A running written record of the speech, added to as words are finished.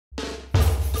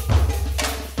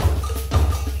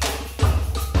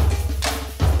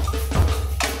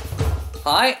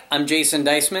Hi, I'm Jason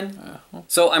Deisman.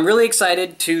 So I'm really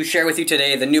excited to share with you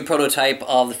today the new prototype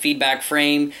of the feedback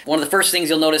frame. One of the first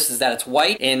things you'll notice is that it's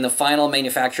white. In the final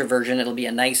manufacturer version, it'll be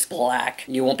a nice black.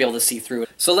 You won't be able to see through it.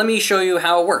 So let me show you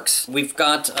how it works. We've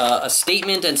got a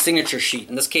statement and signature sheet.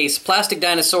 In this case, Plastic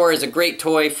Dinosaur is a great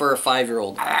toy for a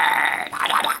 5-year-old. Hello!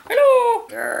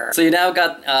 So you now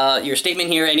got your statement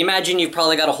here, and imagine you've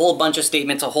probably got a whole bunch of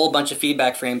statements, a whole bunch of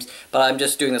feedback frames, but I'm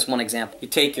just doing this one example. You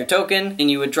take your token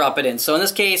and you would drop it in. So in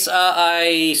this case,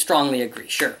 I strongly agree,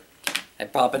 sure. I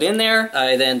pop it in there,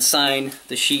 I then sign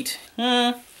the sheet,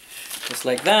 just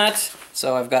like that.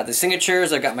 So I've got the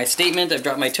signatures, I've got my statement, I've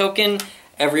dropped my token,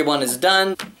 everyone is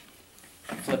done.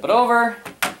 Flip it over,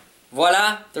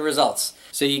 voila, the results.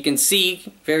 So you can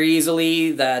see very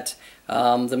easily that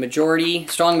the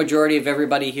strong majority of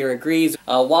everybody here agrees.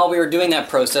 While we were doing that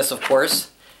process, of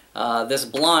course, this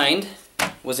blind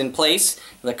was in place,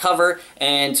 the cover,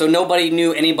 and so nobody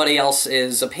knew anybody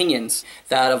else's opinions.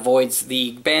 That avoids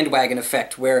the bandwagon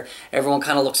effect where everyone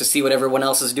kind of looks to see what everyone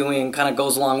else is doing and kind of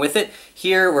goes along with it.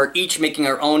 Here we're each making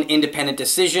our own independent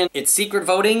decision. It's secret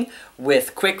voting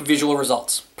with quick visual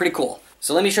results. Pretty cool.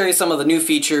 So let me show you some of the new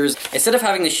features. Instead of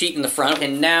having the sheet in the front, I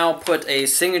can now put a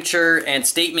signature and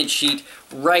statement sheet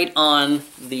right on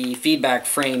the feedback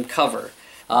frame cover.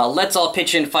 Let's all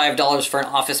pitch in $5 for an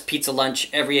office pizza lunch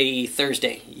every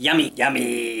Thursday. Yummy,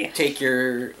 yummy. Take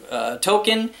your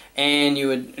token and you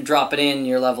would drop it in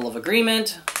your level of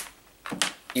agreement.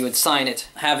 You would sign it.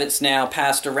 Have it now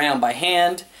passed around by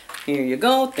hand. Here you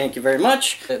go, thank you very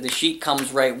much. The sheet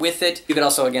comes right with it. You could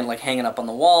also, again, like hang it up on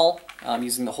the wall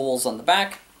using the holes on the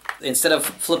back. Instead of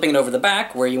flipping it over the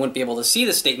back where you wouldn't be able to see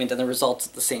the statement and the results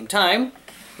at the same time,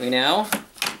 we now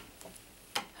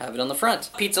have it on the front.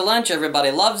 Pizza lunch,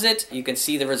 everybody loves it. You can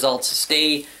see the results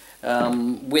stay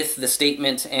with the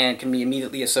statement and can be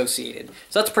immediately associated.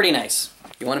 So that's pretty nice.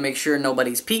 You want to make sure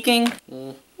nobody's peeking.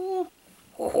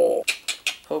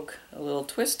 Poke a little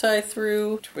twist tie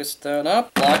through, twist that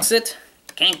up, locks it.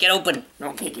 Can't get open.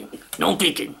 No peeking. No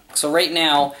peeking. So right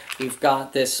now we've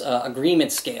got this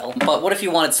agreement scale, but what if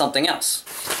you wanted something else?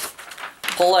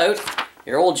 Pull out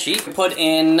your old sheet, put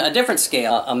in a different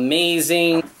scale.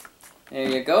 Amazing. There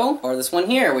you go. Or this one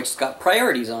here, which has got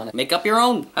priorities on it. Make up your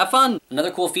own. Have fun. Another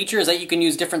cool feature is that you can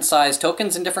use different size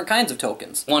tokens and different kinds of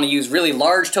tokens. You want to use really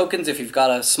large tokens if you've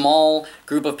got a small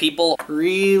group of people.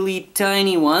 Really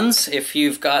tiny ones if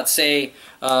you've got, say,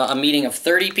 a meeting of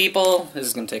 30 people. This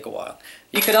is going to take a while.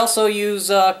 You could also use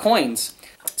coins.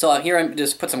 So here I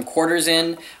just put some quarters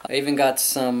in. I even got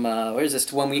some, what is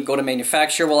this? When we go to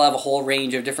manufacture, we'll have a whole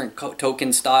range of different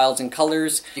token styles and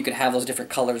colors. You can have those different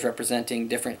colors representing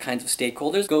different kinds of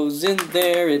stakeholders. Goes in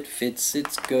there, it fits,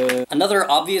 it's good. Another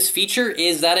obvious feature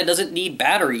is that it doesn't need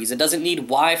batteries. It doesn't need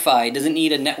Wi-Fi. It doesn't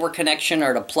need a network connection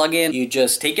or to plug in. You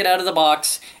just take it out of the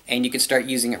box and you can start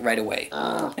using it right away.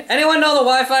 Anyone know the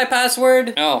Wi-Fi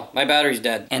password? Oh, my battery's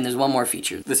dead. And there's one more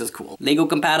feature. This is cool. Lego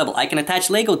compatible. I can attach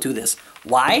Lego to this.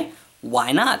 Why?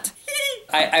 Why not?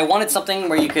 I wanted something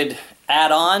where you could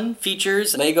add on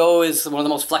features. Lego is one of the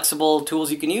most flexible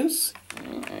tools you can use.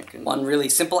 One really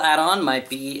simple add-on might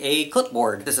be a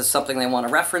clipboard. This is something they want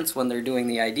to reference when they're doing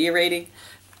the idea rating.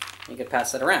 You could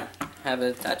pass it around. Have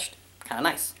it attached. Kind of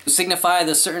nice. To signify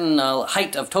the certain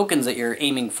height of tokens that you're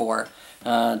aiming for.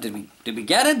 Did we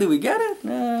get it? Did we get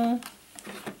it?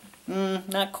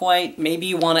 Not quite. Maybe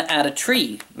you want to add a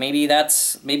tree. Maybe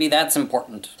that's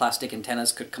important. Plastic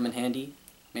antennas could come in handy.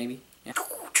 Maybe. Yeah.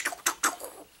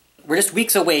 We're just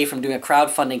weeks away from doing a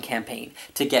crowdfunding campaign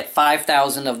to get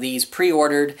 5,000 of these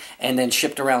pre-ordered and then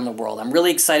shipped around the world. I'm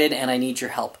really excited and I need your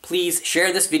help. Please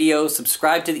share this video,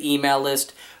 subscribe to the email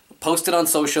list, post it on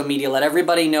social media, let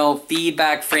everybody know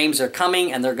feedback frames are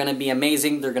coming and they're going to be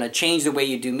amazing. They're going to change the way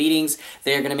you do meetings.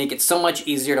 They're going to make it so much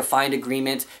easier to find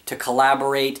agreement, to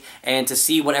collaborate, and to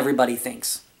see what everybody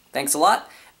thinks. Thanks a lot,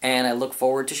 and I look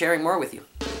forward to sharing more with you.